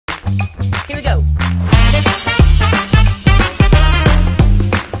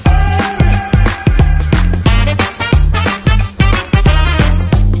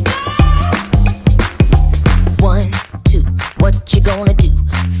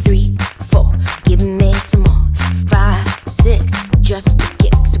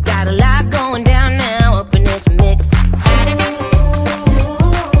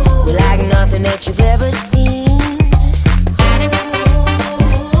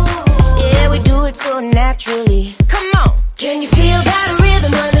naturally. Come on, can you feel that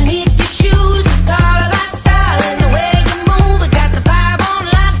rhythm underneath your shoes? It's all about style and the way you move. We got the vibe on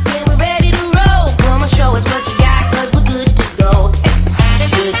lock and we're ready to roll. Come on, show us what you got, 'cause we're good to go.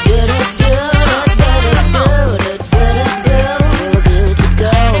 Good, good, good, good, good, good, good, good. We're good to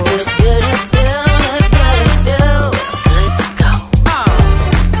go. Good, good, good, good, good, good to go.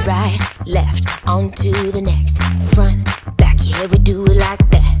 Right, left, on to the next. Front, back, yeah, we do it like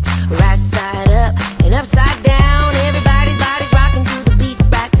that. Right side up and upside down. Everybody's body's rocking to the beat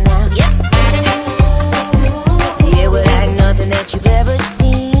right now. Yep. Yeah, we're like nothing that you've ever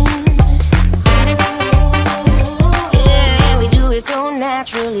seen. Yeah, we do it so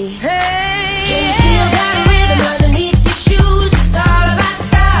naturally. Hey,